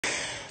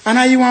And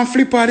now you want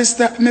flip all this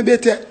stuff, me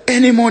bet you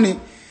any money.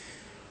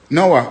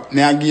 Now,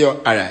 me I give you,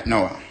 alright,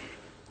 now,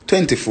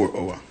 24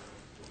 hours.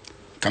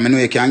 Because I know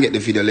you can't get the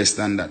video less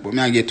than that. But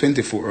me I give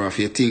 24 hours if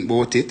you think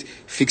about it,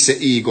 fix your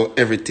ego,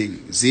 everything.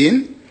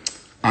 Zine?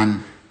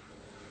 And,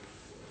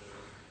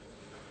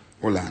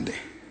 hold on there.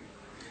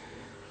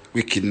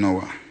 Wicked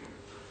Noah.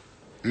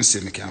 Let me see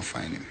if I can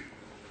find him.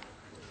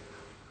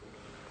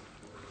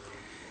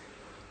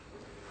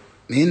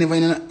 Me never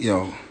in a,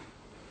 yo.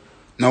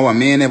 Noah,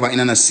 me never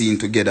in a scene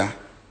together.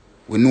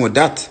 We know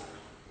that.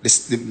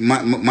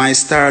 My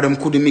stardom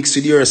could mix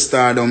with your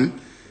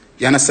stardom.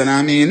 You understand what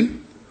I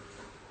mean?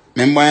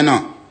 Remember, you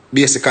know,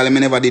 basically, me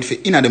never did for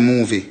in the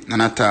movie,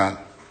 none at all.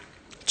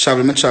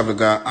 Travel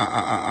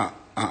go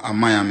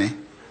Miami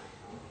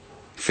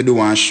for do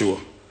one show.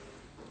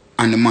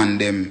 And the man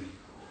them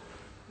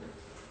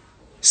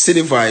see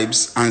the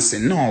vibes and say,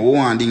 no, we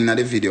want in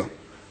the video.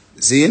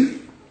 Zine?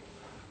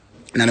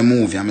 In the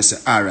movie, and I say,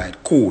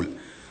 alright, cool.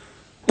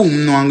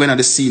 Boom, no, I'm going to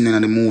the scene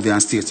in the movie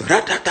and state, so,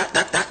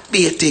 that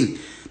baiting.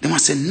 They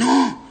must say,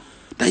 no,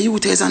 the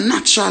youth is a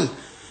natural.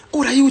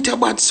 Oh, the youth is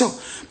bad, so.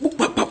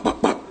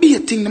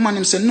 Baiting, the man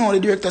him say, no,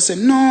 the director say,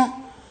 no.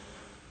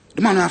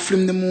 The man who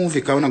film the movie,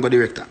 because we're not got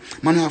director.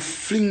 The man who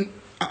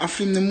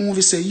film the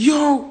movie say,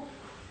 yo,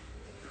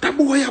 that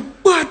boy is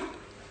bad.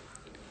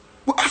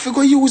 But I have to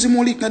go use him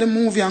only in the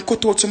movie and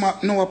cut out some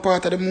no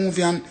part of the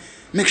movie and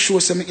make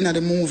sure some in the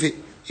movie.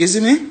 You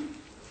see me?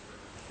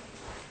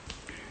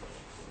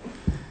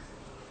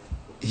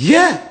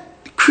 Yeah.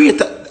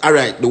 Create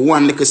alright, the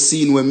one like a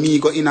scene where me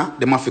go in,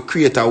 them have to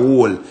create a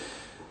whole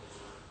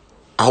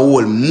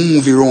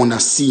movie around a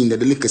scene that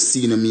the little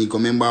scene of me go.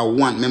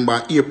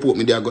 Remember airport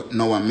me there got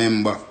now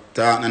remember.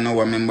 Talk now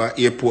remember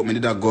airport me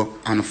did I go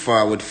and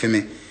forward for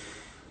me.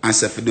 And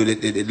say if do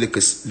the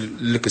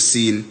little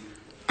scene.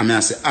 I mean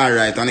I say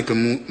alright, a little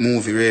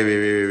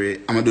movie,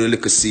 I'm gonna do the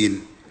little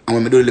scene. And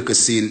when I do the little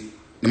scene,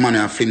 the man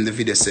who film the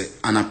video say,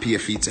 and I pay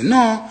for it. Say,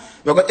 no,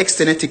 we got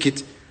extend a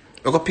ticket.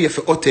 We got pay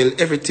for hotel,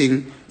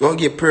 everything. We got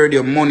give per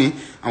your money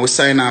and we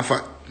sign off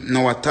at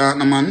now I talk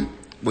no man.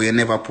 But you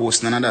never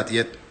post none of that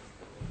yet.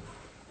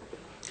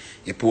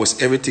 You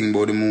post everything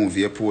about the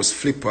movie. You post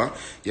flipper.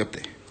 You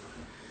play.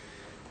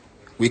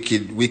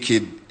 Wicked,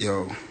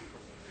 yo.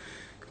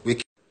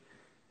 Wicked.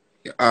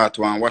 Your art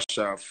one wash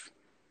off.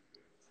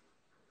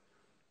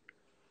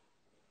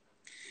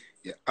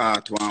 Your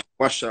art one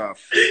wash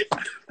off.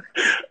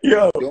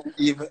 Yo,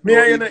 me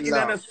don't in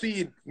a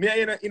scene. Me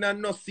in a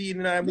no scene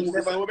in a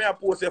movie. So what me a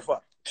post you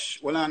for?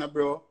 Well, Anna,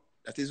 bro.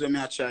 That is what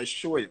me I try to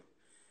show you.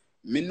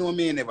 Me know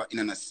me never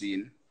in a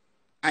scene.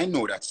 I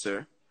know that,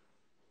 sir.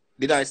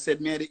 Did I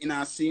said me in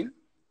a scene?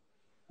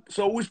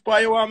 So which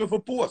part you want me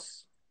for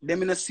post? Then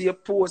me see a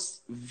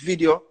post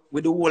video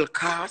with the whole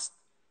cast.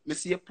 Me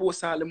see a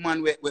post all the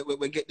man we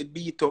get the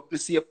beat up. Me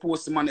see a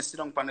post the man that sit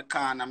down on the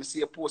corner. Me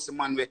see a post the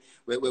man we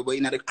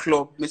in the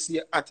club. Me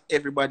see at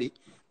everybody.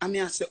 And me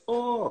I say,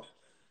 oh,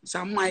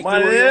 so Mike.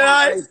 Man,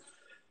 life.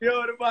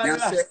 Yo, the man,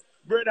 Say,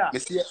 brother. Me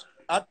see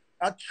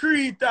at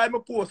 3 times I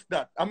post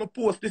that. I'm going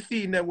to post the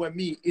scene then when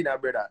me in a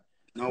brother.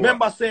 no,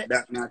 remember, say,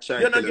 that not try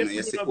you're to not tell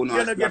you, say,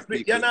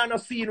 you're not no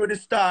scene with the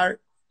star.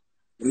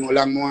 You know,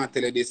 long more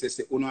tell you this,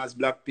 say, Uno as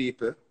black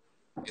people.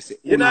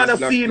 You're not a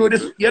scene with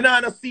this. You're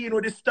not a scene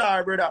with the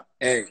star, brother.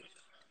 Hey,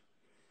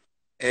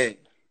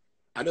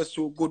 I just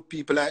so good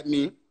people like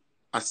me.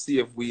 I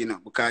save we, you know,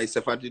 because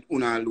if I did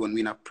Uno alone,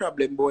 we in a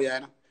problem, boy, you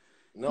know.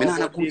 No, me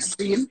not a good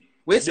scene.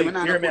 Wait, say me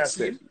not a good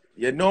scene.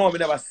 You know, I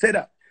never said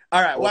that.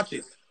 All right, watch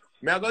this.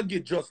 Me I gonna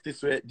give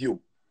justice with you.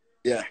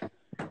 Yeah.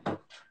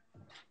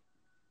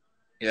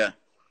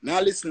 Now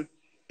listen.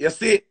 You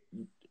see,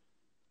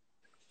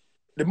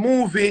 the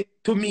movie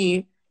to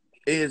me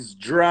is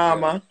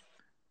drama,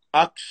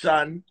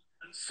 action,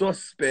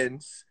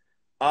 suspense,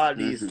 all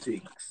these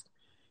things.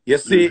 You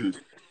see,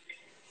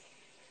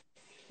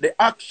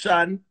 the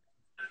action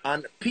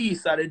and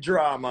piece of the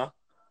drama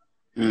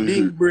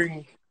didn't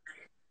bring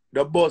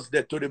the buzz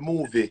there to the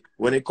movie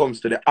when it comes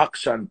to the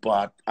action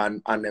part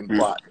and them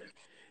part.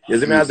 You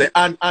see me I say,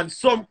 and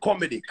some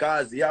comedy,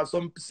 because you have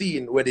some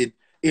scene where it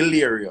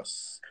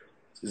hilarious.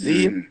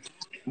 See?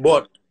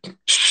 But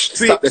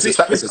Stop this.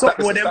 Stop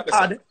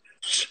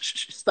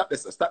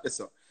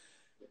this.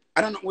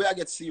 I don't know where I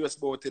get serious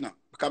about it now.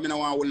 Because I don't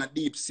want a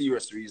deep,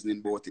 serious reasoning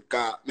about it.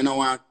 Because I don't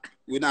want,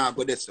 we not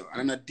go this. I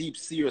don't know deep,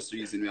 serious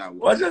reason.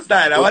 What's your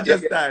style? What's your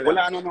style? Well,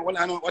 I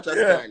know what's your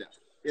style.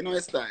 You know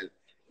your style.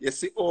 You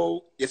see,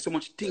 oh, you so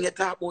much thing you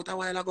talk about a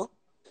while ago?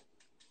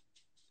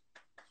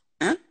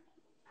 Huh?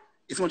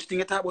 You so much thing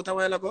you talk about a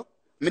while ago?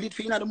 Me did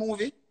feel in the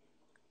movie?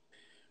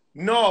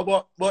 No,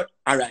 but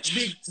all right.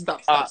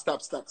 Stop.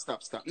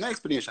 No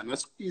explanation.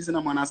 Let's squeeze in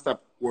a man and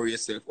stop worry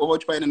yourself. Over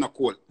which point in a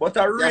call. But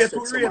I rate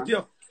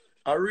you.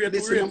 I rate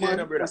you,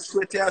 brother.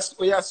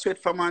 Sweat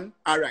for man.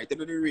 All right, they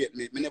do the rate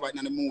me. Me never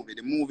in the movie.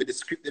 The movie, the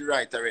script, they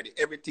write already.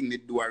 Everything they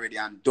do already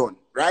and done.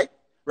 Right?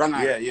 Wrong.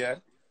 Yeah.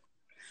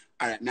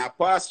 All right. Now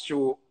pass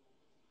through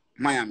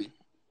Miami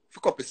for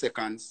a couple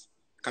seconds.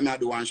 Come here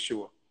do one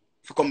show.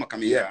 For come back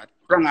here.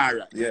 Wrong. All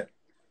right. Yeah.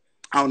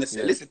 I want to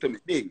say, listen to me,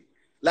 big.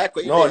 Like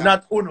what you No, there.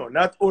 not Uno,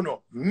 not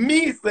Uno.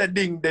 Me said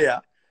ding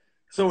there.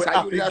 So we So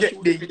have you to there get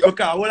shoot ding. video?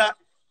 Okay, hold on.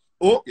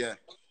 Oh, Yeah.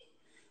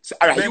 So,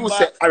 all right, you remember?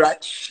 say, all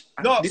right,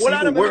 No, this hold is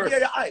on, even let me worse. give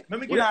you eye. Let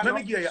me give you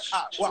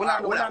Hold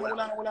on, hold on, hold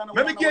on, hold on, Let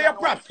me hold give on, you hold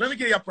on. props. Let me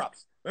give you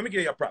props. Let me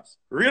give you props.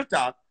 Real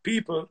talk,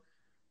 people.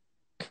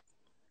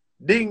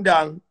 Ding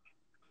dong.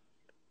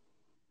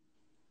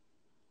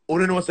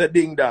 Only know say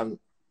ding dong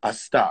a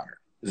star.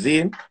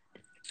 Zin.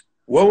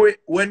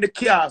 When the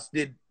cast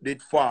did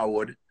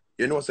forward,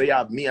 you know, so you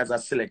have me as a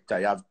selector,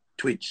 you have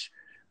Twitch,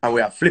 and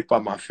we have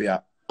Flipper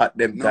Mafia at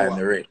them time,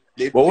 No, right?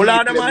 the But hold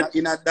on, people man.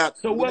 in a that.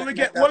 So when we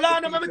get, that, hold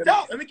on, let me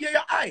talk. Let me give you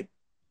eye.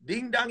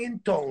 Ding dong in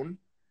town.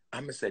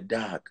 I'm going to say,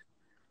 dog,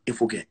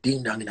 if we get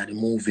ding dong in the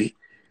movie,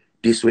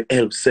 this will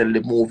help sell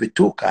the movie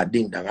too, because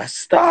ding dong a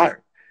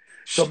star.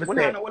 So hold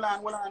on.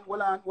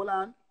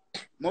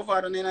 My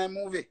father in a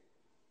movie.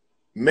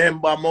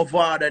 Remember, my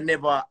father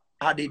never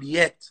had it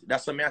yet.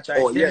 That's what I'm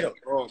trying to tell you.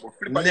 Oh, but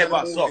Flipper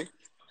Never. So,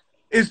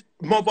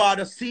 my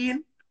father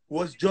scene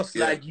was just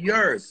like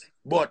yours.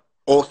 But,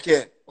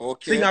 okay.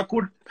 thing I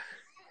could.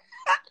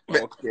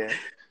 Okay.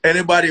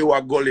 Anybody who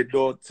are gully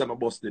don't tell me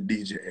about the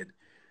DJ head.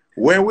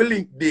 When we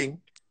link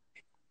ding,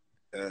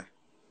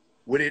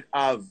 we did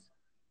have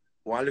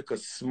one little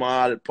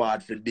small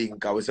part for ding,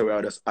 because we say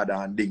we just add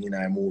on ding in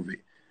our movie.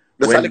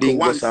 When ding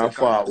goes on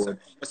forward,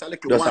 just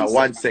a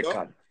 1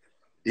 second.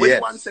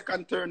 When 1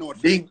 second turn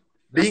out. Ding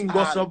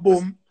goes a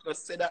boom.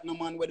 Just say that no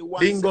man where the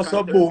 1 ding goes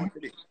a boom.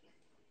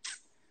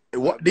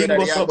 Ding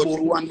goes a boom.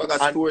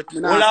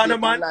 Hold on,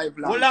 man.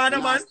 Hold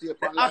on, man. The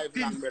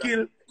acting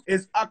skill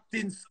is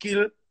acting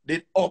skill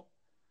did up.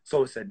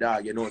 So we said,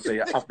 dog, you know, so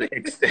you have to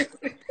extend.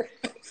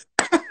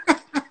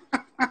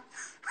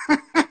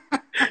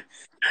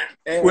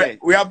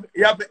 we have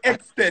to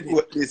extend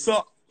it.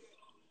 So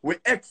we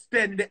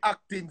extend the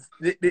acting,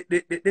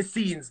 the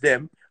scenes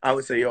them, and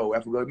we say, yo, we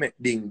have to go make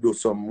Ding do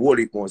some whole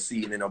heap more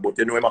scene, you know, but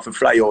you know him have to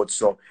fly out,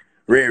 so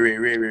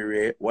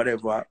ray,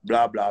 whatever,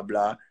 blah, blah,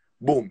 blah,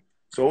 boom.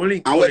 So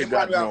only and when the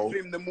man now. will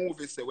film the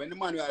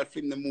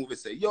movie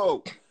say,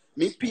 yo,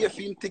 me pay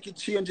for him ticket,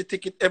 change the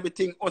ticket,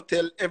 everything,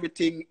 hotel,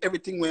 everything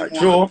we want.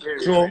 True.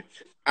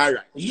 All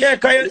right. Yeah,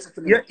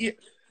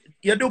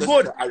 you do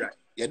good. All right.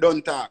 You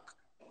don't talk.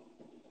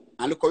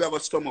 And look how we have a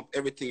sum up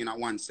everything in a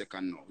 1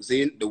 second now.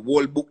 See, the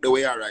whole book the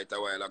way I write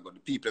a while ago, the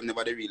people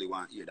never they really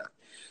want to hear that.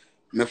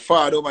 My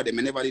father over there,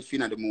 I never did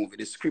finish the movie.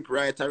 The script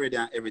write already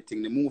and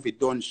everything. The movie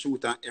done,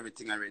 shoot and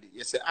everything already.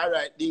 You say, all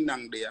right, ding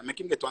dong there. Make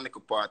him get one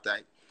little part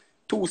time.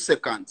 2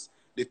 seconds.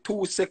 The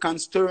 2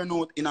 seconds turn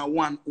out in a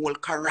one whole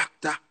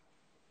character.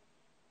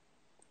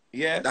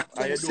 Yeah, that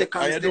 2 I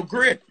seconds do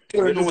great.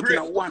 Turn out in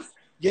a one.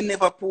 You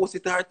never post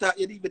it or talk.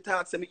 You didn't even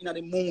talk to me in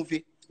the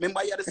movie.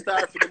 Remember, you had the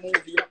star for the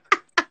movie.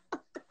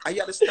 I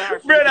had the star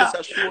for brother,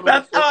 the show.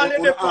 that's all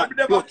in the fun.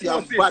 Dirty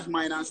and bad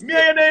mind and stuff. Me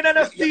and you in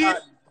the scene.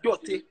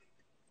 Dirty.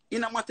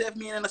 In a matter of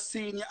me in a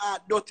scene, you are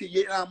dirty.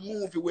 You're in a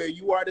movie where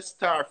you are the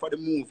star for the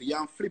movie. You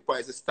and Flipper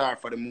is the star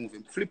for the movie.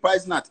 Flipper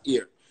is not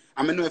here.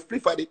 I mean, if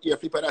Flipper did here,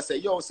 Flipper that say,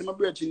 yo, see my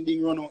virgin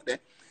ding run out there.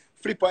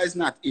 Flipper is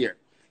not here.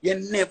 You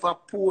never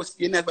post,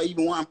 you never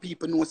even want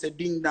people know say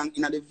ding dong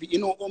in the video. You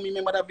know how me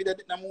remember that video in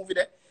the movie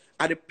there?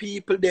 And the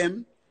people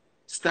them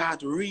start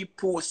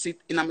repost it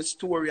in my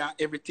story and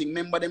everything.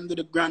 Remember them do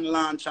the grand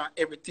launch and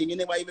everything. You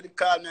never even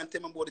call me and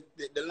tell me about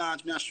the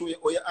launch. Me and show you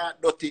how your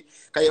heart dirty.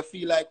 Because you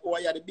feel like, oh,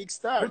 you're the big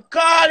star. We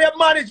call your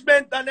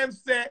management and them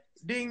say,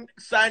 ding,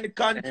 sign the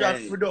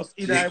contract with us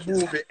in our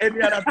movie.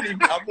 Any other thing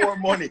have more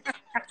money.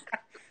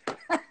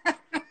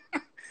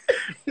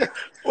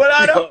 Well,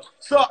 I know.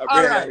 So,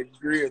 all right.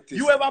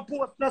 You ever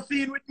post a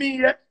scene with me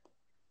yet?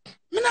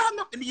 Me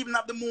not even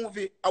have the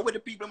movie. I wear the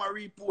people my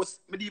repost.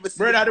 Me even see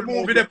brother, the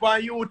movie there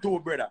on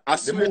YouTube, brother.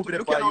 The movie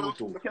there on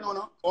YouTube.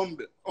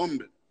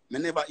 Humble. Me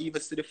never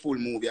even see the full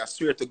movie. I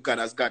swear to God,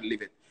 as God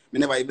live it. Me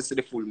never even see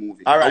the full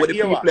movie. All right, honestly,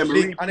 you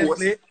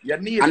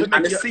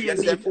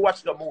need to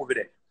watch the movie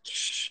there.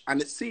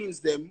 And the scenes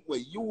them where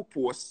you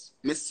post,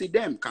 me see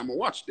them, come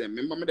watch them.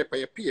 Remember me there on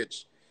your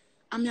page.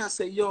 And me I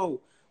say, yo,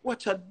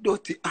 watch a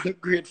dirty,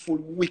 ungrateful,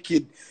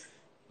 wicked.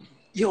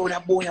 Yo,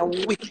 that boy a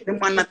wicked. The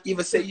man not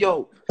even say,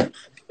 yo.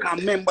 I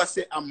remember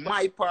say, on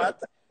my part,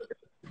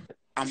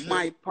 and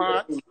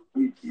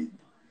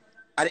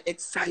the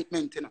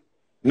excitement, you know.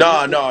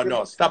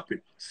 No. Stop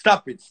it.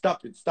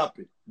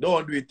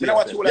 Don't do it. You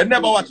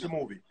never watch the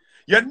movie.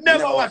 You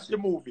never watch the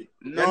movie.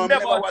 No,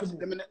 never watch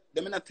the movie.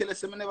 Let me not tell you,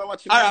 I never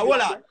watch the movie. All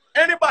right, hold on.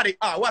 Anybody,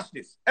 watch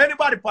this.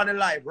 Anybody on the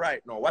live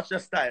right now, watch your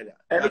style.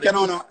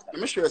 Let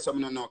me show you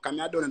something now. Because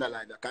I don't know that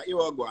like that. Because you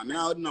will go. I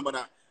don't know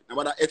about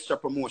that extra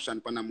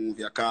promotion for the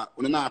movie. Because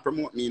you don't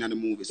promote me in the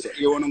movie. So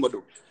you want to go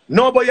do.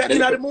 No, but you're in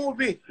the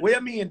movie. What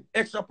you mean,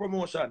 extra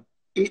promotion?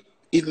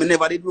 If me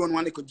never did run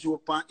one little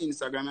joke on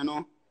Instagram, you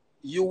know,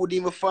 you would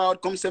even forward,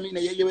 come say me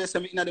you say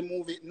me in the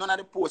movie, none of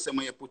the posts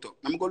you put up.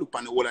 I'm going to look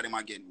on the whole of them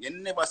again. You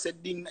never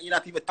said ding, you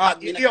not even tag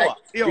me.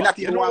 You not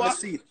even want to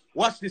see it.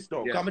 Watch this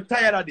now, because I'm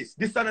tired of this.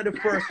 This is not the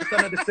first, this is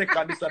not the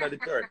second, this is not the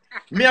third.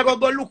 Me I go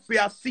look for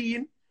your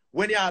scene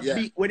when you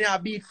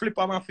beat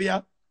Flipper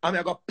Mafia, and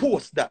I go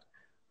post that.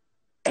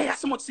 Hey,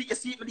 so much see, you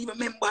see, me even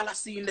remember all the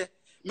scene there.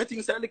 Me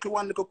think say a little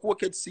one, little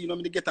cokehead scene,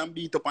 when me get and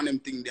beat up on them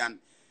thing there.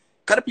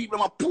 Because the people,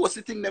 them post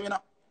the thing there, you know.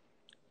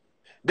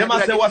 They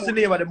must say, what's the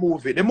name of the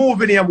movie? The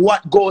movie name,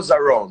 What Goes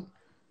Around.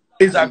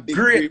 It's a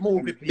great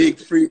movie. Big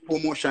free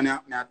promotion. I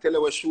tell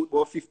you, we shoot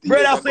about 50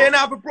 Brother, years ago. so you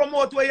have to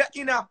promote where you're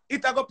in.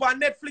 It will go on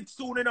Netflix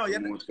soon, you know.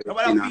 You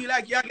feel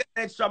like you get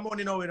extra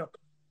money now, you know.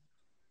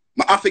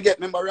 I forget,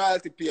 remember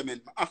royalty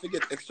payment. I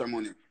forget extra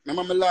money.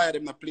 Remember, I lie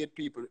them not played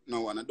people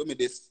no one. I do me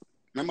this.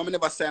 Remember, I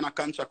never sign a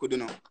contract with you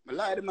know. I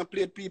lie them not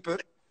played people.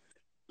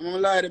 Remember,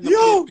 I lie them not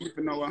played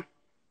people no one.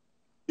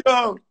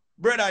 Yo,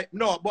 brother,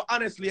 no, but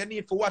honestly, I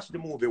need to watch the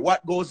movie.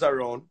 What Goes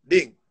Around?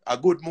 Ding, a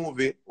good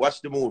movie.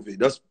 Watch the movie.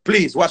 Just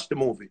please watch the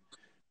movie.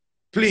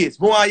 Please,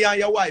 more you and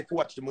your wife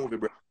watch the movie,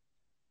 bro.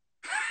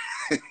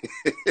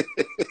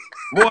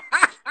 More.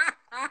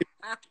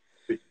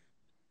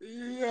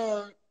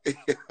 Yeah.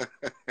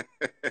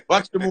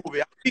 Watch the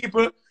movie.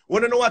 People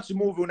want to watch the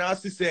movie when I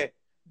say,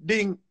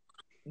 ding,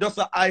 just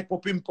a hype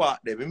up in part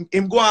them.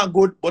 Him go on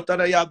good, but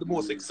then you have the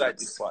most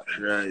exciting part.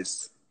 Right.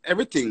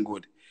 Everything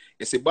good.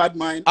 You see, bad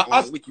mind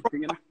or wicked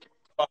thing, you know?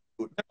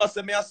 Never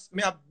say me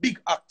a big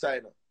actor,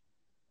 you know.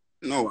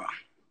 No,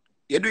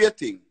 you do your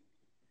thing.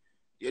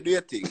 You do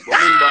your thing. But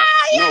remember,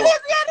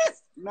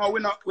 no, we're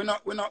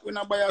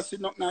not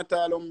biasing nothing at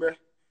all, hombre.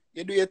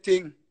 You do your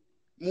thing.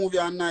 Movie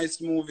a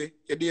nice movie.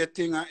 You do your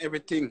thing and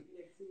everything.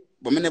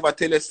 But me never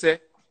tell you,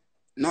 say,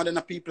 now then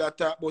the people are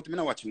talk about me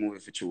not watch a movie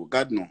for you.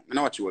 God no. Me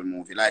not watch a whole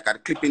movie. Like the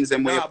clippings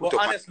them where you put but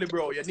up. Honestly,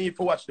 bro, you need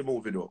to watch the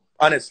movie though.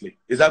 Honestly.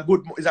 It's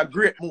a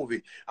great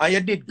movie. And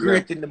you did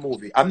great in the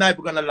movie. I'm not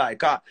even gonna lie.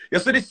 You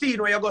see the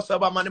scene where you go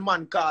somewhere and the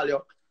man call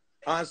you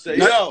and say,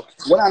 yo,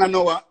 well, I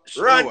know what.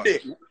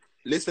 Randy.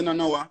 Listen to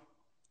Noah.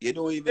 You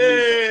don't even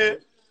need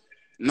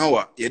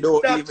Noah, you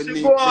don't even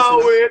need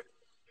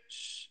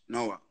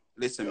Noah,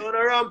 listen. You don't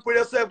run for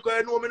yourself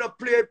because you know me not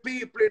play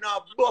people in a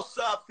bus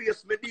off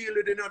face me deal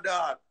with you know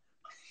that.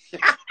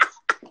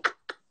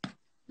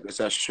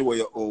 Just I show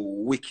you how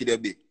wicked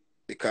it be.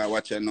 Because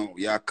what you know,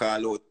 you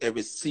call out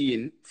every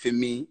scene for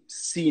me,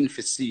 scene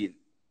for scene.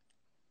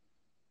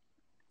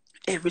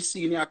 Every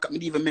scene you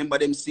can't even remember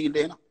them scene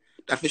there. You know?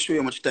 That for show you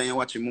how much time you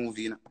watch a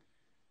movie, you know.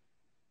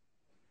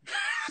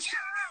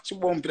 She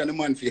bump in the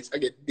man face, I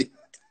get beat.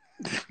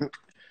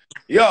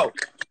 Yo,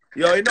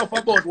 enough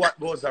about what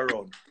goes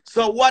around.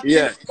 So what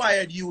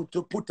inspired you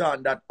to put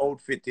on that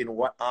outfit in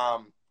what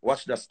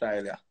watch the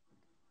style, yeah?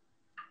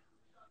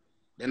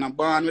 Then I'm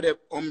born with the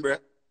umbre.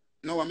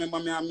 No, I remember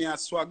me a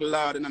swag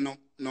lord and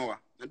no.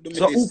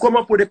 So who come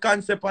up with the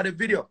concept of the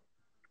video?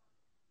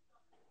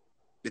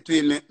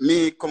 Between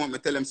me come up, me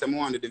tell them say I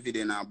want the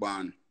video in a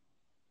band.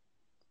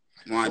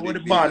 So what the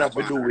band have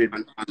to do with?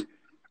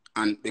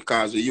 And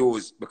because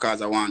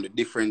I want the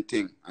different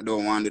thing. I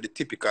don't want the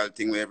typical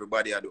thing where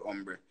everybody had the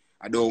umbre.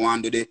 I don't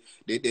want the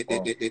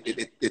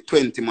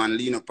 20 man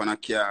lean up on a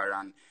car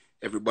and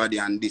everybody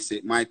and this.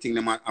 My thing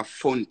them a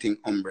fun thing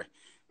umbre.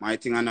 My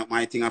thing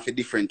have a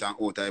different and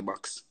out of the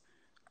box.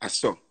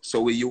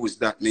 So we use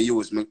that. Me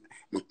use my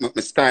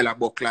style a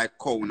buck like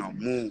cow now.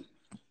 Move.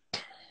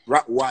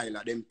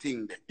 Rottweiler, them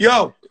thing.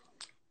 Yo,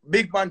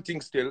 big man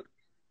thing still.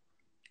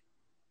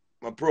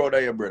 I'm proud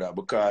of you, brother,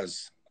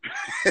 because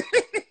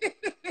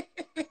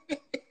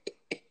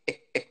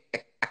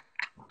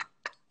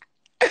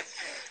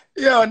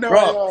yeah, no,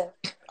 bro. Yo.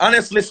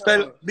 Honestly,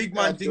 still big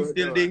man thing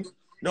still ding.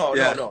 No.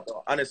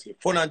 Honestly,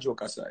 fun and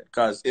joke aside,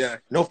 because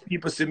enough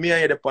people see me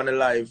and you up on the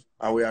live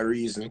and we are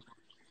reason.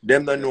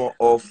 Them don't know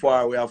how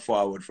far we are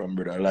forward from,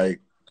 brother. Like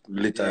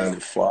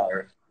literally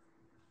far.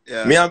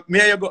 Yeah. Me and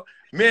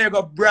you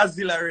go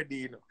Brazil already,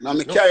 you know. Now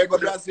me carry you go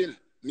Brazil.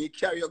 Me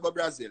carry you go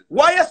Brazil.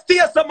 Why you stay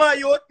so, my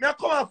youth? Me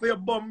come out for your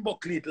bum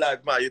bucklet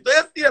like my youth.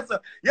 You stay so.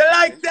 You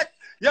like that?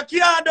 You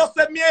can't just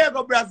say me you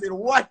go Brazil.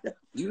 Why?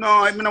 No,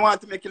 I don't want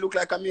to make it look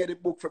like I made a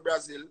book for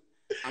Brazil.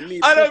 I know me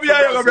you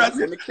go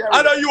Brazil.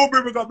 I know you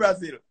bring me go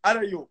Brazil. I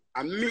know you.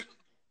 And me,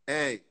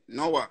 hey,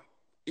 Noah,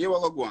 here we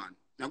go on.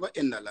 Now go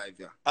end the live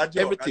here.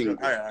 Everything. All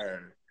right.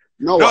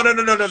 No.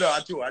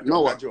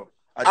 I joke.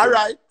 All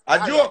right.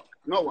 I joke.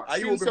 Noah. Are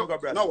you bring me go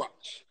Brazil?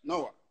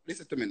 Noah.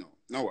 Listen to me now.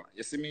 Noah.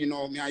 You see me, you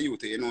know me a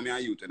youth. You know me a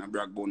youth and I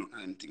brag about none of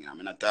them things. I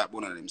not talk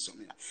about none of them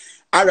something.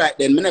 All right,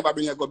 then. Me never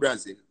bring you go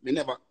Brazil. Me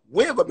never.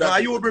 Where you go Brazil? No,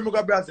 are you bring me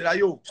go Brazil? Are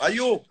you?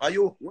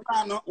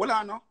 Well,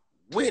 I know.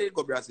 Where did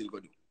go Brazil go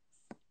do?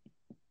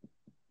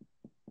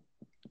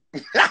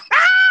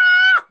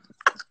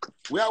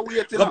 We are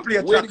waiting. Go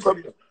play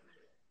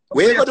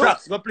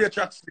tracks. Go play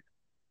tracks.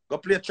 Go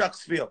play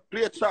tracks for you.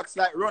 Play tracks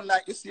like run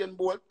like Usain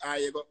Bolt.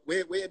 You go.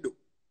 Where you do?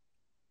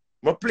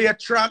 I play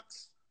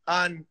tracks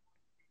and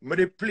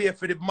I play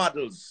for the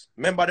models.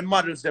 Remember the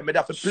models them? I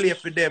have to play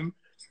for them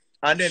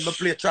and then I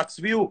play tracks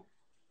for you.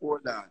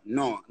 Hold on.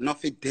 No,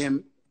 not for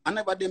them. I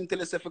never them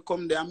tell us if you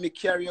come there and me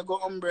carry you go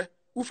umbre.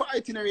 Who for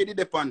itinerary did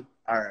depend?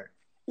 Alright.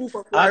 Who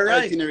for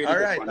itinerary did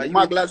depend? The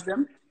Maglas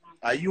them?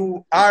 Are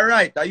you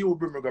alright? Are you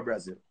bring me go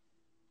Brazil?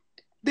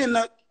 Then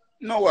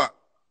no what?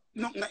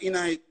 Not in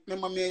it.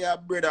 Remember me your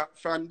brother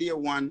from day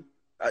one.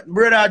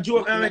 Brother,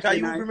 joke, man, make a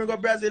youth bring me go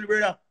Brazil,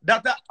 brother.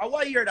 That, I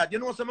want to hear that. You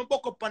know, some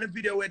buck up on the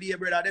video where they,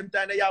 brother. Them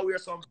time they wear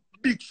some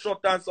big shirt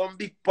and some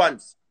big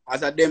pants.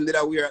 As a them that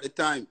I wear at the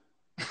time.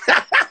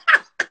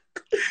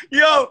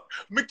 Yo,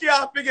 me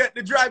can't forget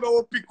the driver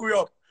will pick you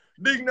up.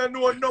 Ding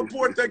no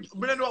Portuguese.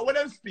 But know what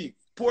them speak?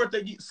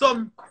 Portuguese.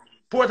 Some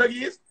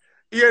Portuguese.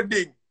 Here,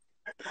 ding.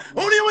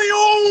 Only my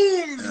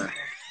homes.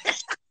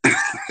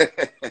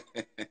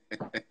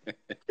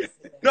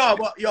 No,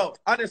 but yo,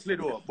 honestly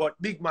though,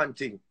 but big man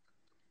thing.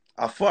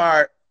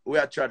 Afar we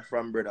are chat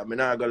from, brother. I'm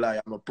not gonna lie,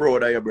 I'm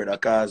proud of you, brother,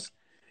 cause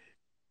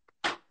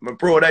I'm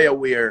proud of you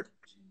where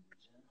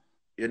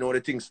you know the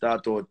thing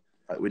start out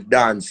with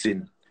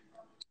dancing.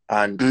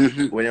 And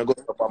when you go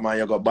up a man,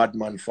 you go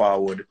Batman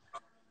Forward.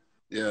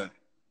 Yeah.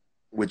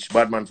 Which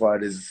Batman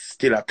Forward is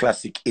still a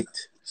classic hit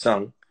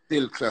song.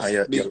 Still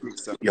classic.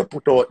 You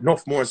put out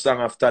enough more song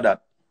after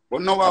that.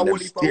 But now a whole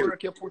heap of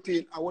work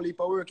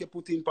you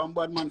put in from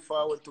Batman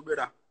Forward to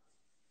brother.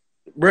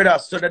 Brother,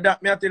 so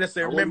that me I tell you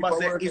say, remember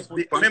we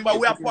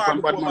are far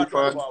before Batman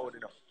Forward, you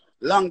know.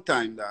 Long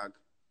time, dog.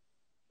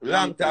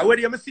 Long time. When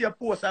you see a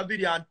post a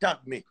video and tag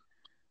me.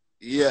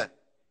 Yeah.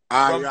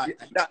 Alright.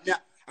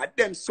 That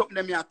them something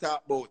them I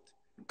talk about.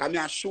 Because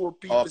I show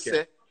people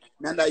say,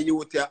 me and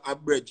youth are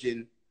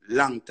bridging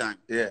long time.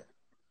 Yeah.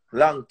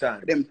 Long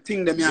time. Them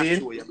thing them I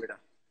show you, brother.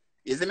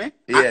 You see me?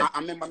 Yeah. I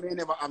remember me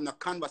never have no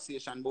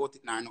conversation about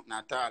it now, nothing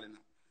at all. You know?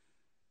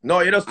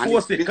 No, you just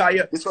post it.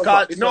 Because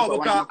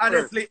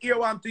honestly, here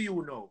one to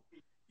you now.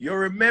 You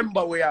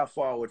remember where you're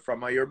forward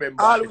from, and you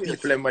remember the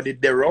people them what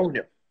did they around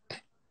you.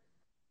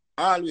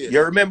 Always.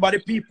 You remember the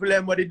people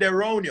them what did they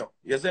around you.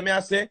 You see me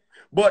I say?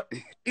 But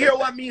here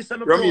what me say,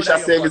 Ramesh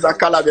I say is a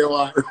Calabar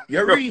war.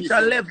 You reach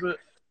a level.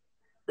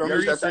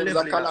 Ramesh I say is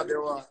a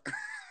Calabar war.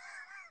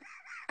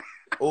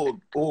 Oh.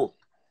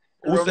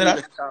 Who said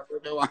that?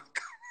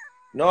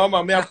 No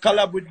man, me have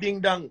collab with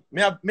Ding Dong.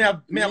 Me have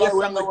a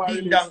song with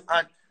Ding Dong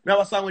and me have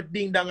a song with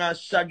Ding Dong and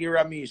Shaggy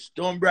Ramesh.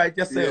 Don't bright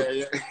yourself.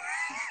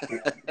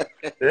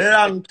 Yeah.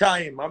 Long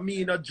time. I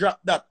mean no drop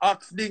that.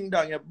 Ask Ding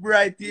Dong, you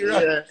bright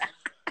here.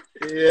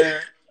 Yeah.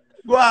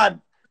 Go on.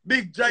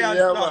 Big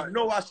giant song.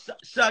 No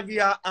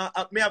Shaggy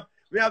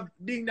we have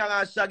Ding Dong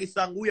and Shaggy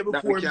song way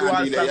before we go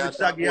on song with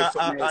Shaggy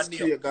and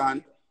Neil.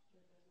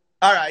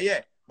 Alright,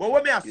 yeah. But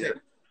what me I say?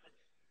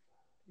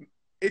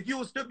 It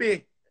used to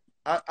be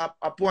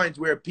a point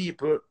where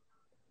people,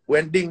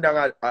 when Ding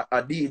Dong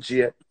a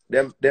DJ,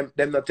 them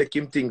not take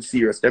him things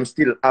serious. Them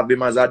still have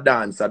him as a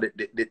dancer,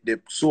 the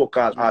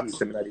so-called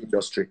artist in the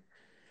industry.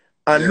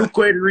 And look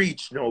where it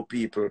reached now,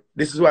 people.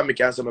 This is why I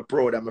can say I'm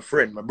proud of my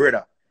friend, my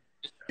brother.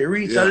 It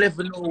reached a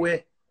level now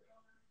where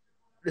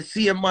the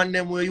same man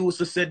them we used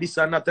to say this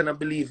and that and I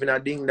believe in a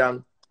Ding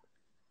Dong.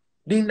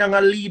 Ding Dong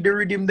a lead the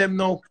rhythm them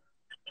now.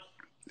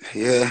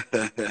 Yeah.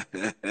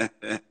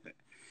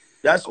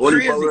 That's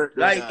crazy.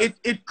 Like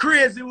it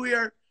crazy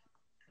where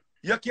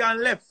you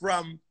can left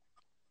from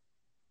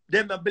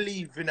them that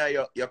believe in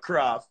your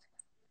craft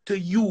to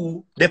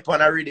you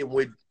depend on rhythm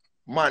with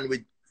man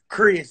with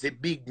crazy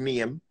big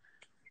name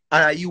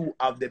and you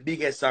have the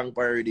biggest song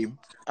per rhythm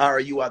or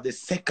you have the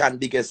second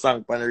biggest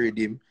song per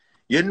rhythm.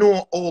 You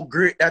know how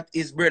great that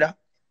is, brother.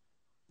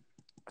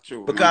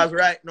 True, because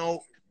right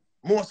now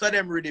most of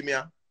them rhythm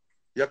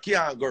you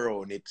can't go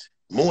around it.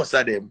 Most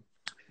of them.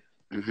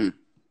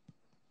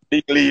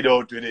 Big lead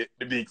out with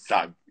the big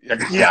song. You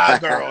can't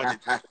go around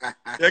it.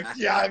 You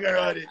can't go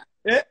around it.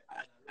 Eh?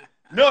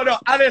 No,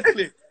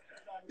 honestly.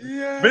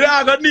 Yeah. But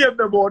I'm going to name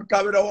them out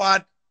because we don't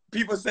want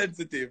people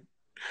sensitive.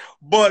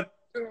 But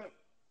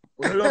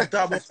we love to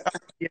talk about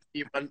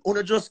and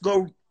we just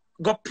go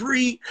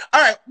pre.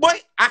 All right,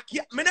 boy, I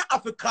not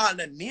have to call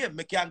the name.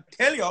 I can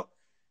tell you.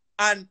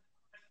 And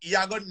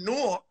you're going to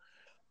know.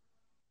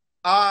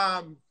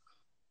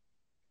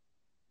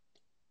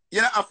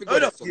 You don't have to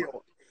go.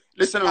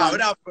 Listen, man.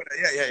 Yeah. All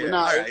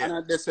right.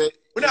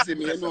 But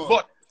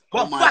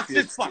facts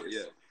is facts.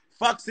 Yeah.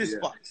 Facts is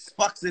facts.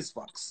 Facts is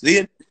facts.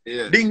 See?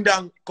 Yeah. Ding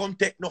Dong come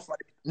take enough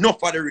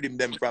of the rhythm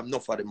them from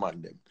enough of the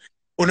man them.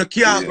 You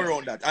can't go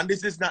around that. And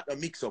this is not a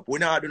mix-up. We're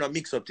not doing a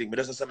mix-up thing. But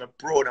that's just I'm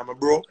proud I'm a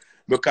bro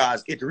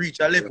because it reached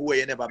a level where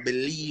you never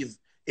believe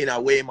in a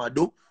way I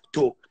do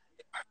to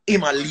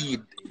him a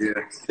lead. Yeah.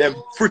 Them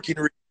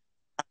freaking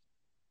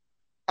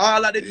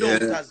all of the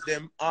doubters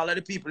them, all of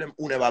the people them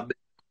who never believe.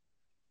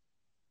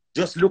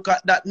 Just look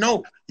at that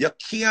now. You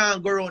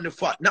can't go around the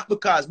fact. Not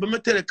because, but me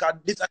tell you,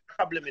 this is a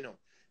problem, you know.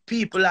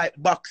 People like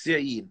box here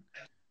in.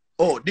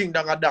 Oh, Ding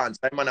Dong a dance,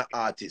 I'm an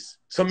artist.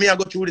 So me I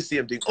go through the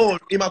same thing. Oh,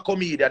 I'm a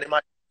comedian.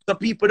 So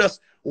people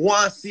just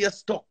want to see you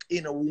stuck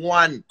in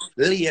one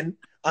lane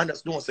and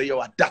just don't say,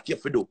 yo, that you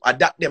for do.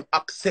 That them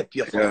accept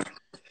you for. Yeah.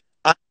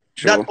 And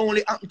that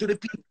only happen to the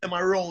people them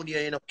around you,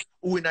 you know,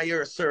 who in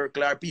your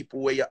circle or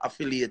people where you're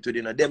affiliated with,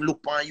 you know. Them look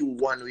on you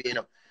one way, you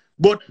know.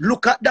 But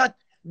look at that.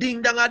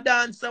 Ding Dong a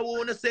dancer, I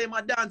want to say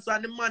my dancer,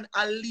 and the man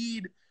I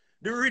lead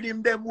the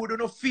rhythm them who do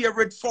no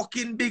favorite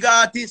fucking big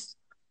artist.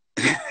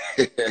 Yeah,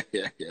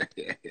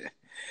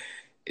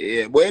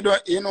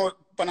 but you know,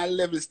 on a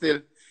level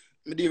still,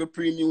 Me do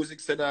pre-music,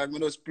 so dog. Me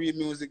just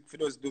pre-music, for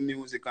just do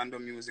music and do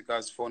music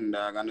as fun,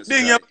 dog. And just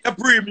Ding try. your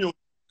pre-music.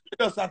 You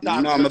just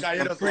attack No, because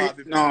you just want to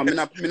be. me not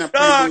No, pre-music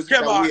that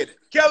Kevin. way.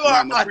 Kevin,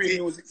 No, my Ati.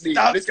 pre-music deep.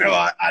 Stop, Listen Kevin,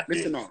 now. Ati.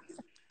 Listen now.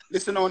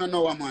 Listen now,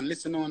 no, man.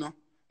 Listen now.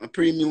 My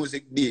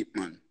pre-music deep,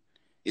 man.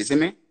 You see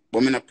me?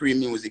 But me not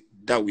pre-music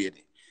that way.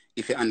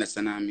 If you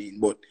understand what I mean.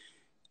 But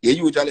you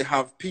usually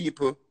have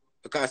people,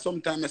 because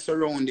sometimes the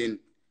surrounding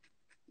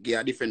give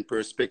a different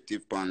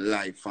perspective on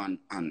life and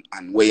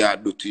what you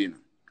do to you know.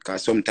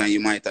 Because sometimes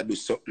you might do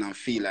something and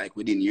feel like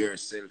within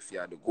yourself you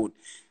are the good.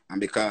 And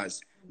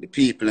because the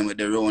people with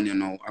the around you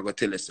know, I go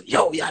tell us,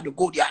 yo, you are the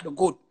good, you are the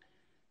good.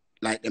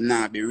 Like them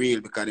not be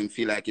real because them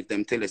feel like if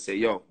them tell us, say,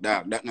 yo,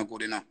 dog, that not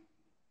good enough.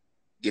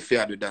 You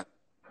fear do that.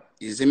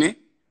 You see me?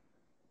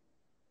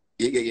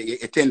 You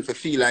tend to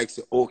feel like,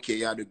 say, okay,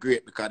 you are the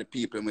great because the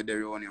people with the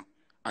around you,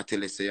 I tell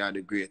you, say, you are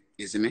the great.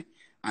 You see me?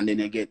 And then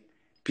you get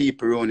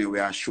people around you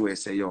where I show you,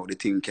 say, yo, the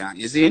thing can't.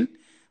 You see?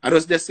 I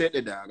just said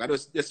the dog. I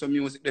just some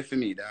music there for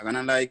me, dog. And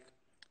I like,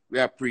 we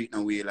are preaching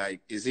and we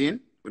like, you see?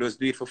 We just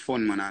do it for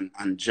fun, man,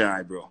 and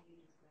joy, bro.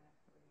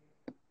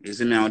 You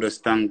see me? I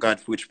just thank God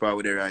for which part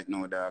we're there right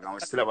now, dog. And we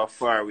still have a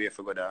far way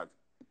for go, dog.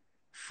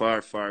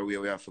 Far, far away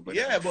we have to go,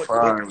 Yeah, dog. but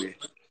Far away.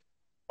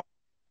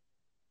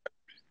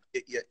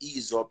 You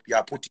ease up,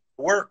 you put in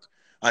the work.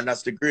 And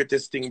that's the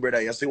greatest thing,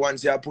 brother. You see,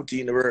 once you put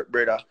in the work,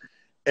 brother,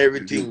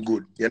 everything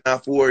good. You don't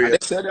have to worry. I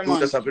said them, You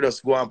man. just have to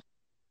just go and...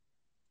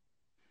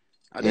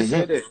 I just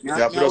said it. Me a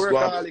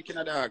workaholic in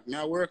a dog. Me a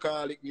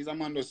workaholic. He's a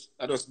man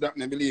I just that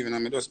me believe in.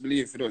 I just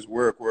believe for just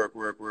work.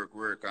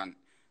 And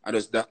I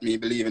just that me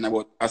believing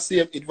about. I see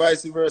it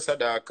vice versa,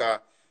 dog.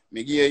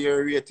 Me give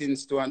your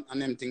ratings to and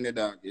them thing the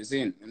dog. You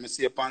see? And me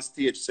see up on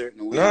stage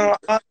certain way. No,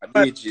 a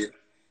DJ.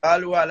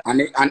 And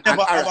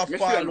never all have right, a me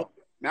follow.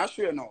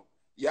 sure you now.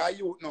 Yeah,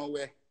 you know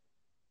where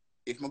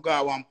if me go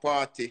to one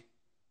party,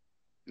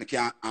 me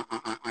can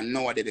and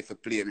nowadays if you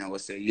play me, I will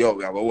say, yo,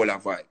 we have a whole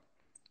of vibe.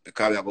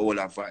 Because we have a whole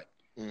of vibe.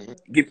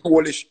 Give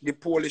Polish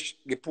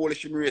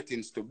in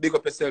ratings too. Big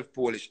up yourself,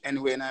 Polish,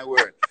 anywhere in the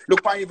world.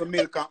 Look for even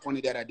milk and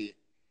honey the other day.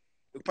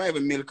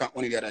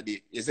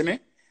 You see me?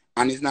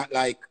 And it's not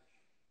like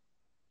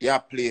you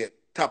play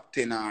top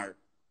 10 or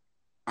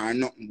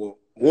nothing, but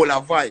whole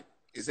of vibe.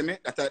 You see me?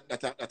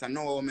 That I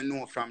know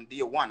from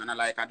day one.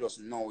 And I just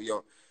know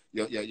you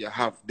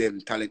have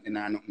them talent in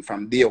nothing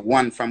from day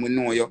one. From we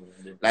know you.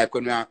 Like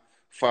when we are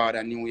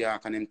father New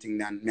York and them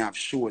thing, and me have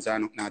shows or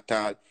nothing at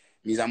all.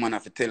 Me's a man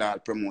have to tell all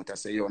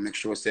promoters, say, yo, make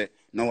sure, say,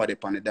 nobody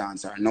on the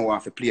dance or no one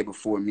have to play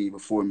before me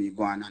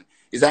go on. And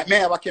it's like, me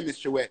have a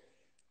chemistry where,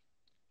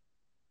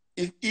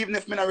 even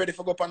if me not ready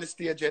for go up on the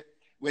stage yet,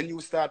 when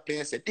you start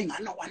playing, say, ding, I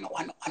know.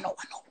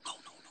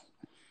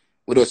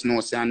 We just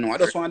know, say, I know. I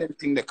just want them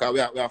thing because we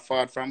are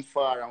far from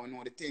far and we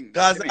know the thing.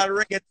 Because I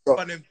reggae tip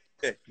on them.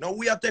 No,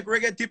 we have to take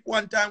reggae tip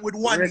one time with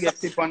one reggae song.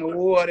 Tip on the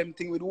wall, them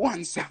thing with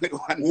one song.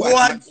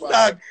 One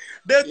song.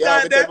 This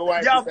time, you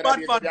have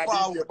bad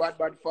forward.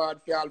 Bad forward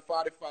for all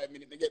 45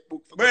 minutes. They get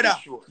booked for Brother, the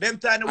show. them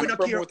time we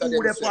don't care who they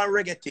on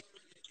reggae tip.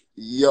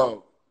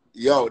 Yo,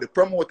 the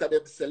promoter, they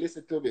say,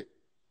 listen to me.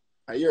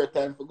 A year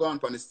time for going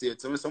on the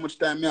stage. So much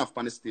time me have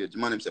on the stage.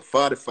 Man, them say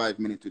 45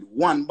 minutes with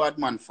one bad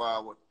man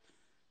forward.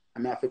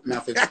 And I have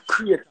to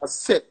create a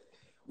set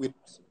with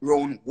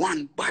round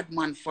one bad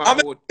man forward. I'm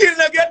still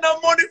not get no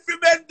money for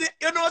men.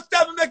 You know,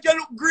 stop make you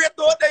look great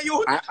out there,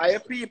 you. I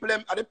have people,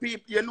 the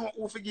people, you know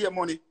who forgive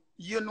money.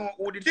 You know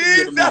who did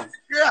forgive the money.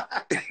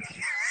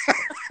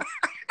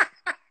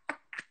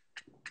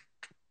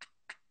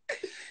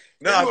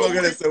 No, I'm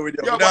going to say with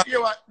you. Yo, but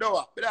you what,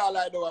 but I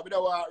like but I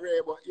want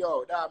Ray, but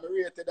yo, dog,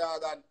 me rate the dog,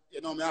 and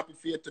you know, me happy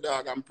for you to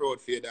dog, I'm proud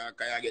for you, dog,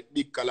 because I get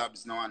big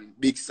collabs now, and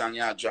big song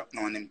you drop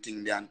now, and them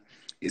thing, and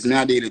it's me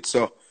I did it,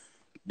 so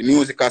the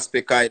music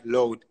aspect I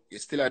loud, you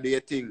still do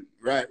your thing,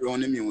 right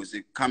around the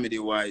music,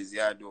 comedy-wise,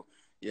 you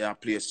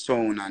play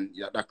sound, and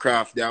the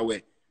craft their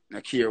way,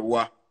 not care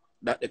what,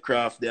 that the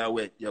craft their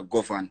way, you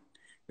govern,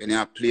 when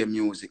you play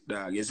music,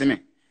 dog, you see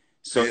me?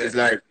 So it's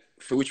like,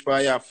 for which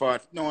part you are far?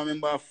 No, I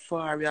remember how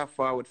far we are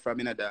forward from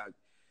in a dog.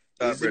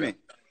 You see me?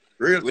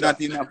 Real we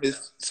don't even have to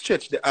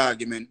stretch the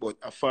argument, but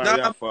how far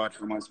we are forward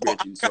from us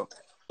bridging. So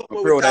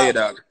I'm proud of you,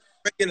 dog.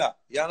 Regular,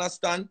 you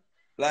understand?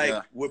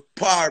 Like we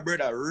par,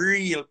 brother,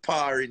 real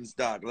parings,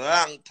 dog.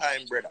 Long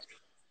time, brother.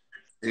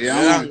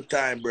 Long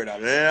time, brother.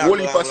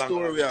 Long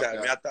story we have.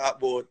 We are talking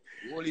about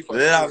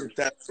long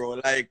time, bro.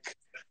 Like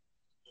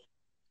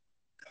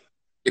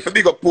if a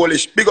big up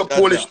Polish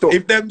too.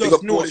 If them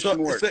just know, so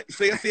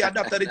you see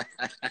adapted it.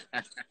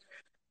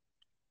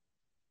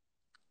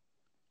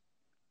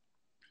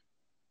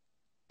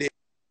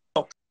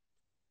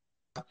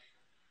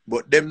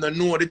 But them don't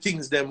know the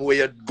things them where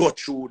you go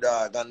through,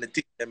 dog, and the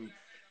thing them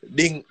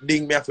ding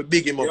me have to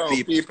big him up,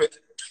 people.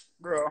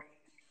 Bro.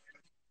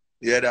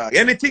 Yeah, dog.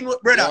 Anything,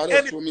 brother.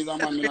 Yeah, that's me, I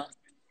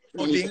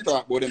need to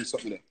talk about them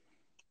something there.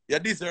 You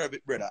deserve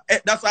it, brother.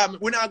 That's why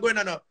we're not going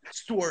on a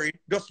story.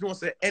 Just know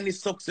say any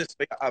success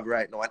we have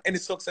right now, and any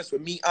success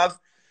with me have,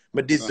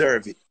 I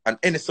deserve it. And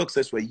any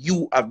success where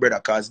you have, brother,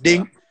 because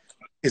ding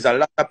is a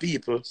lot of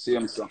people.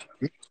 Same song.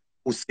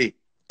 pussy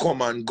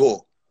come and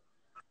go.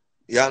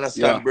 You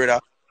understand, brother?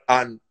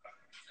 And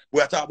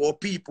we're talking about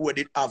people who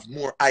did have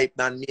more hype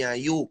than me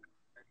and you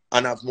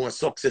and have more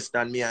success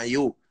than me and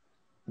you.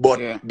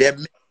 But they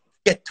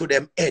get to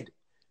them head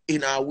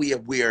in a way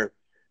where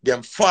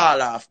them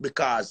fall off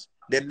because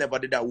they never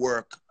did that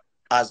work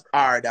as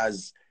hard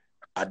as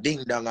a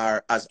ding dong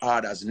or as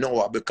hard as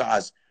Noah,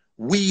 because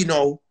we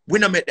know we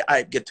don't make the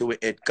hype get to it.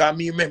 Because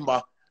me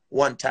remember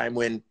one time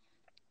when,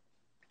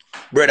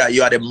 brother,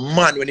 you are the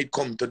man when it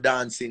comes to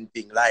dancing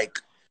thing. Like,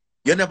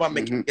 you never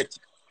make it.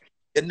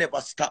 You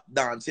never stop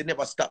dance. You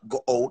never stop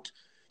go out.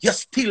 You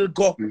still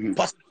go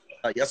past.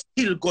 You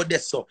still go there,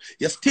 so.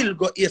 You still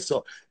go here,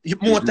 so.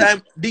 More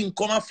time, ding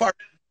come far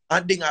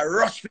and ding a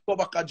rush people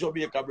back to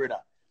Jamaica, brother.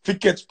 If you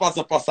catch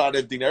passa and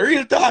everything. A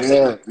real talk.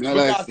 Yeah, no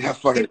like stay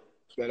for it.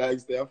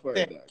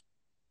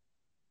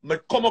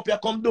 But come up here,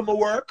 come do my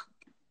work,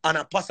 and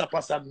I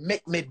passa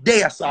make me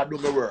there so I do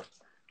my work.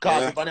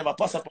 Because if I never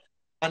passa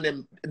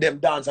and them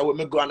dance, I will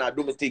me go and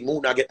do my thing, I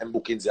not get them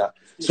bookings here.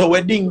 So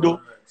when Ding do,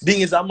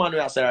 Ding is a man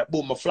where I say,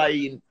 boom, I fly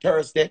in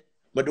Thursday,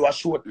 I do a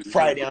show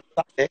Friday and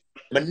Saturday,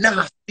 I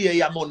not stay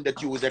here Monday,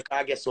 Tuesday,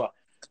 because guess what?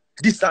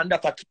 This and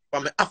that I keep,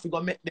 I have to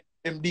go make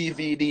them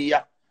DVD,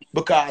 yeah,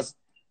 because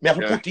I have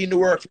to put in the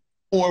work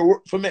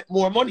for make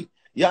more money.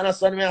 You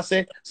understand me I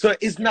say? So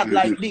it's not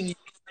like Ding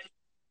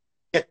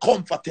get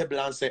comfortable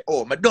and say,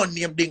 oh, I done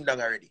name Ding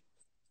Dong already.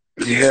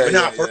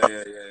 Yeah.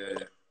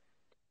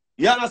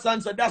 You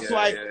understand? So that's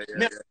why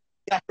you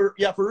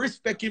have to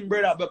respect him,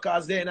 brother,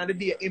 because then at the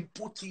day, him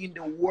put in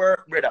the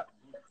work, brother.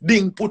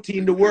 Ding put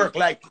in the work.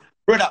 Like,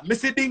 brother, me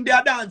see Ding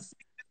there dance.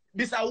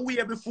 This is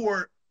way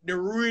before the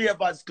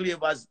ravers,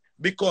 clavers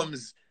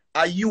becomes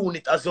a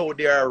unit as out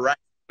there, right,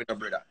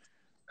 brother.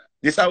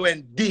 This is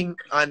when Ding,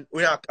 and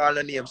we are calling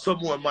the name, some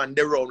more man,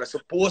 they round are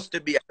supposed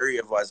to be a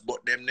ravers,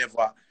 but them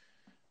never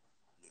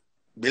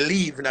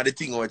believe in the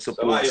thing how it's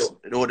supposed.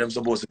 You know them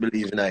supposed to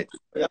believe in it.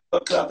 You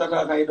don't talk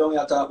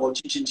about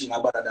ching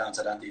about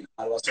dancer than Ding.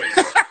 I know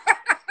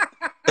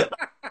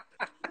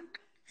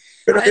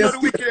the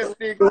wickedest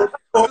thing.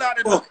 Hold on,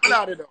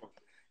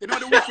 you know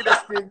the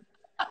wickedest thing.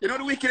 You know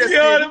the wickedest thing.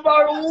 You're the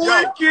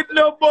wicked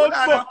no fuck.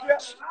 I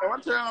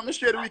want to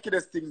show you the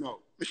wickedest thing now.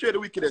 Me show you the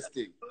wickedest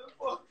thing.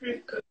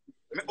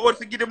 I want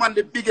to give the man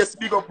the biggest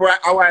big up right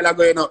a while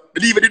ago, you know.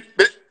 Believe it.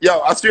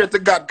 Yo, I swear to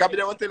God, I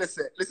want to tell you,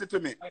 say, listen to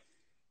me.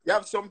 You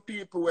have some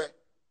people where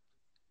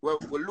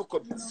will look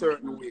up in a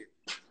certain way.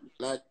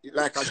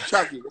 Like a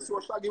Shaggy. You see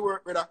what Shaggy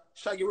work, brother?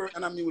 Shaggy work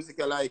and a music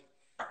like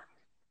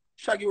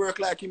Shaggy work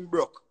like him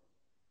broke.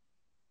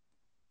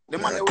 The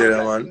man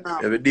tell you, man.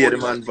 Every day the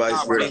man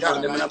vice, brother.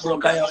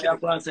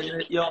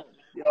 Yo,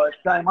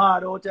 time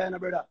hard out there,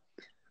 brother.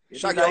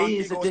 Shaggy,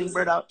 easy thing,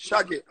 brother.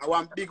 Shaggy, I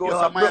want big house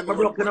of Miami.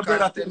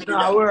 Brother, things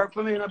not work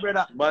for me,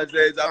 brother. Man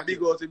says a big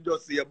house him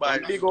just see a buy.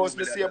 Big house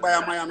me see a buy a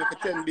Miami for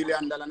 $10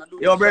 billion.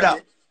 Yo,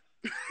 brother.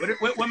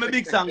 What my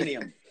big song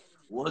name?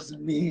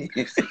 Wasn't me.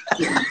 Shaggy.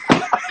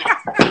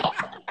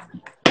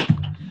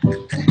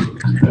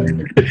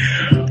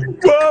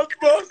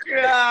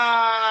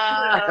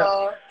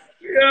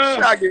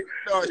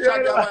 No,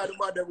 Shaggy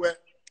about the way.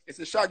 It's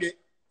a Shaggy.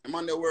 The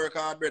man they work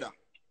hard, brother.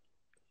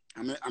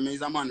 I mean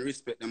he's a man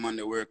respect the man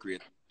they work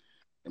with.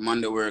 The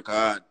man they work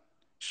hard.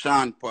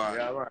 Sean Paul.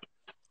 Yeah, right.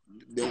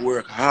 They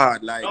work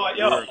hard, like work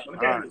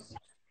hard.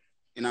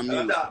 In a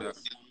music.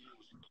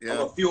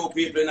 A few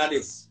people in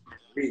this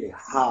really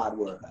hard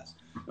workers.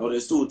 Now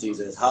there's two things,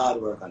 there's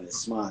hard work and there's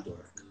smart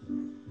work.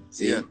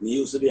 See, me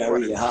used to be a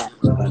really hard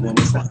worker and then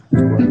I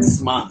started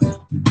smart.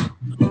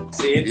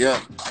 See? Yeah.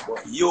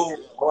 But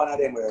you, one of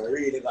them were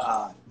really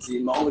hard. See,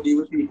 I only deal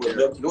with people.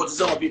 You know,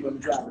 some people, I'm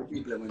trying with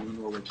people when you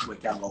know we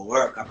can go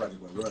work, I probably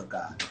will work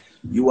hard.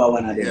 You are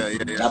one of them.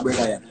 Yeah. That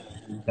brother,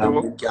 you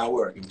can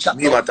work.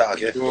 Me what talk,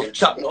 yeah?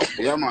 Chop, no?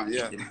 Yeah, man,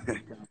 yeah.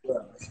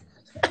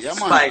 Yeah, man.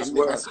 Spice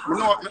work. You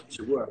know what?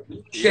 Work.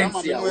 Yeah,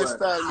 man, you know his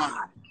style, man.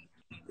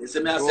 You see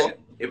me, I say,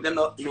 if them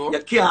not, you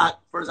can't,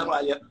 first of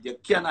all, you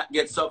cannot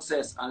get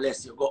success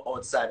unless you go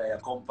outside of your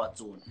comfort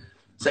zone.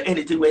 So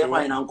anything where you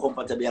find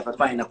uncomfortable, you have to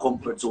find a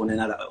comfort zone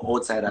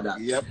outside of that.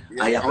 Yep.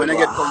 And when you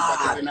get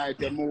comfortable, now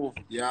you move.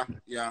 Yeah.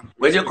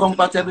 When you're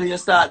comfortable, you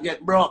start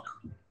get broke.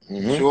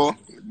 Sure.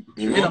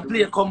 You don't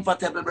play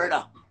comfortable,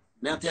 brother.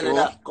 I tell you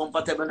that.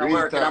 Comfortable in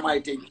work and my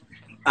thing.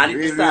 And if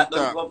you start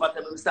looking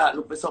comfortable, you start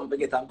looking for something to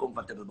get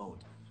uncomfortable about.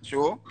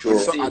 Sure.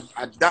 So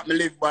that me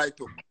live by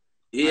too.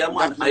 Yeah,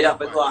 man. I have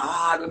to go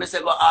hard. When I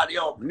say go hard,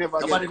 yo.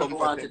 Nobody don't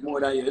want it more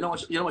than you. You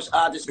know much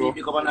artists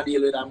people come and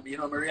deal with them. You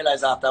know, I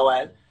realize after a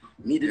while,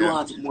 me didn't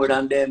want it more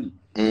than them.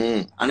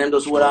 And them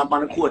just hold up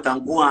on the court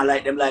and go on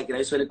like them like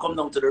that. So when they come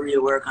down to the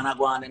real work and I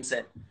go on them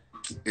say,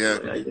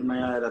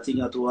 that thing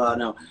you too hard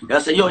now. I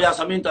say, yo, you have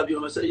some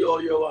interview. I say, yo,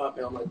 you want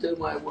me? I'm like, tell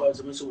my boys,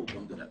 I'm so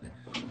come to that.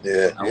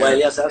 Yeah. And while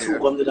you say, so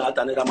come to that,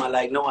 and then I'm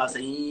like, no, I say,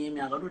 me,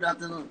 I'm going to do that.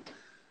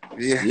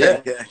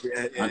 Yeah.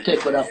 And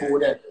take for that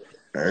food there.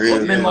 But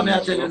remember me, I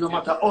tell you, no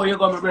matter how you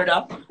go, my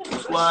brother,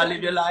 just go and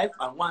live your life.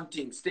 And one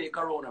thing, stay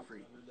corona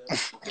free.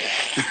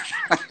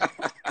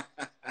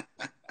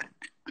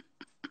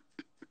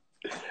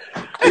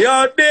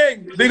 Yo,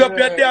 Ding, big up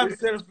your damn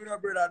self, you know,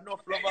 brother.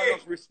 Enough love and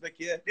enough respect,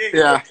 yeah. Ding,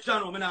 Yeah.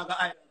 Chano, me not got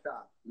island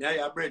talk. Me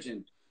a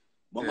bridging.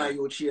 But my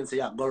you chain say,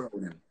 yeah, go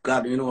around him.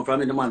 God, you know, from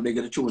me the man beg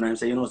the tune, I'm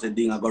saying, you know, say,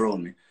 Ding, I go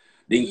around me.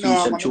 Ding, No,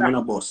 teach them man, tune in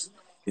a bus.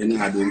 You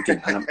know, I do him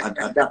thing. And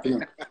I'm adapting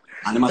him.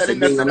 And him say,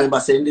 Ding, no member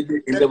say,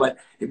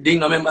 if Ding,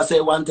 no member say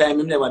one time,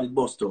 him never did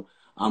bus to.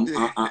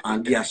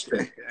 And gas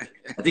strength.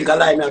 I think I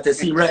lie now to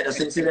see right. I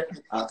see that.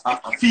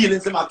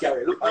 Feelings in my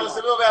carry. Look, I was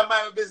over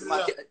my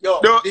business. yo,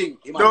 Don't- Ding,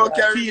 don't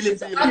carry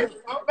feelings. I'm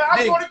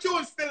going to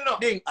tune still now.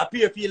 Ding,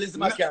 appear feelings in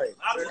my carry.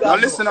 Now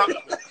listen up.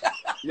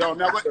 Yo,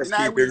 me Just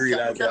keep it real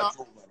as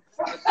that.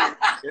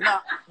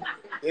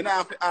 you know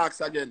have to ask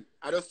again.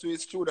 I just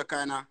switch through the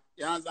kind of,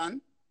 you understand?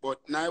 But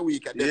now a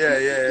week, I Yeah.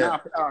 You know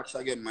have to ask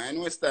again, man.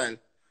 You know style.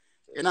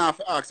 You know have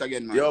to ask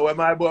again, man. Yo, when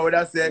my boy would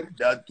have said,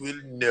 that will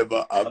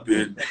never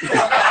happen.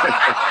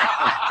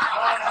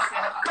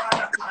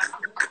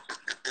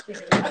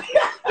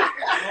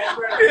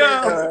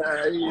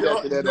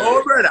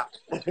 No, brother.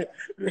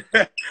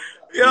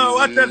 Yo,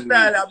 what's the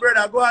style,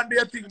 brother? Go and do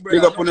your thing, brother.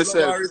 Big up on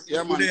yourself.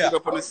 Yeah, man. Big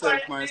up on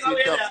yourself, man.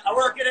 Sit up. I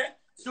work in it.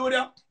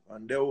 Studio.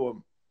 And they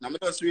home. Now me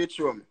just switch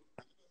through.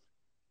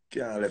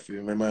 Can't left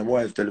you. My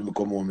wife telling me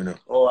come home, you know.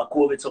 Oh, I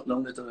COVID something.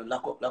 I'm going to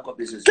lock up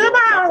business. Lock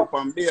up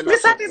and bail. We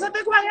said this a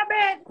big one, you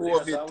bed.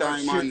 COVID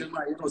time, man. You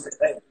know, say,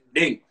 hey,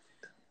 Ding.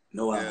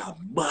 No, a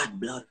bad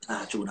blood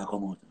touch when I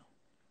come out.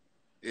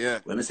 Yeah.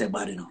 When I say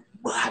bad, you know.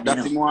 Bad, That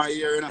you thing know. more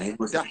here, you know. I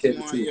must That tell thing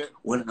more you, here.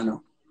 well, I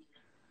know.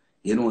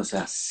 You know, it's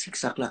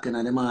 6 o'clock in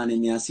the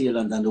morning, me and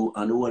Sealand and the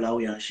whole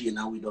hour and she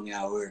and we don't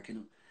get work, you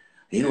know.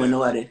 You know,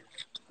 nobody,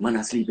 man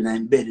are sleeping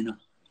in bed, you know.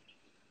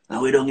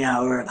 And we don't get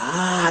work.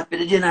 For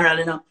the general,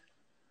 you know.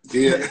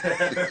 Yeah.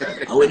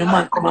 And when the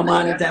man come a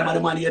morning time and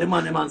the man hear the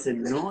man say,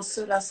 no,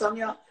 sir, that song,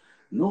 yeah.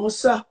 No,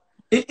 sir.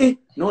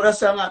 No, that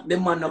song, the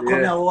man no come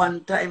here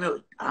one time.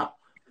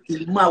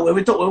 Man, when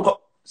we talk, when we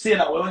go, see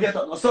that, when we get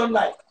up, no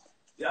sunlight.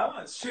 Yeah,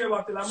 man, straight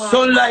back to the man.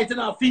 Sunlight in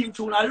a film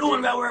tune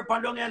alone, we work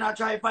on down here and I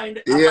try to find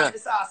the, Yeah. find the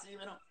sauce, you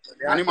know.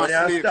 And he When must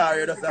you're a sleep. star,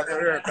 you just have to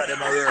work at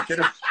them and work, you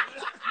know.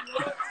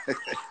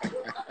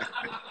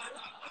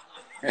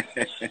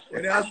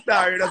 When you're a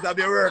star, you just have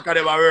to work at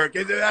them and work,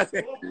 you know what I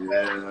say?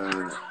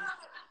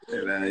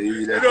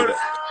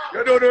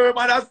 You don't know,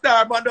 man, a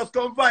star, man, just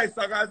come fight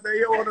song and say,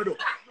 you want to do.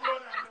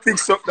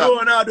 Fix up that. You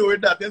want to do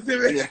with that, you see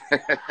me?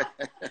 Yeah.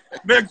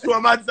 Make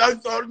sure man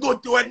sound so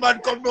good to when man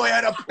come now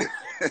here.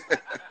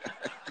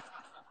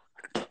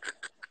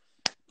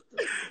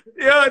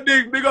 Yo,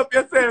 Dick, big up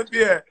yourself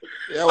here.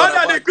 Yeah, what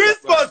Under the about-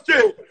 Christmas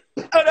tree.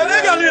 Under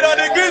the girl in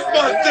the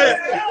Christmas tree.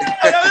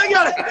 Under the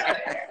girl.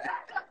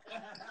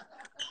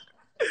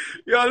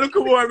 Yo, look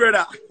more,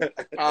 brother.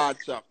 Ah,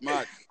 chop,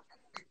 mad.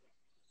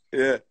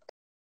 Yeah.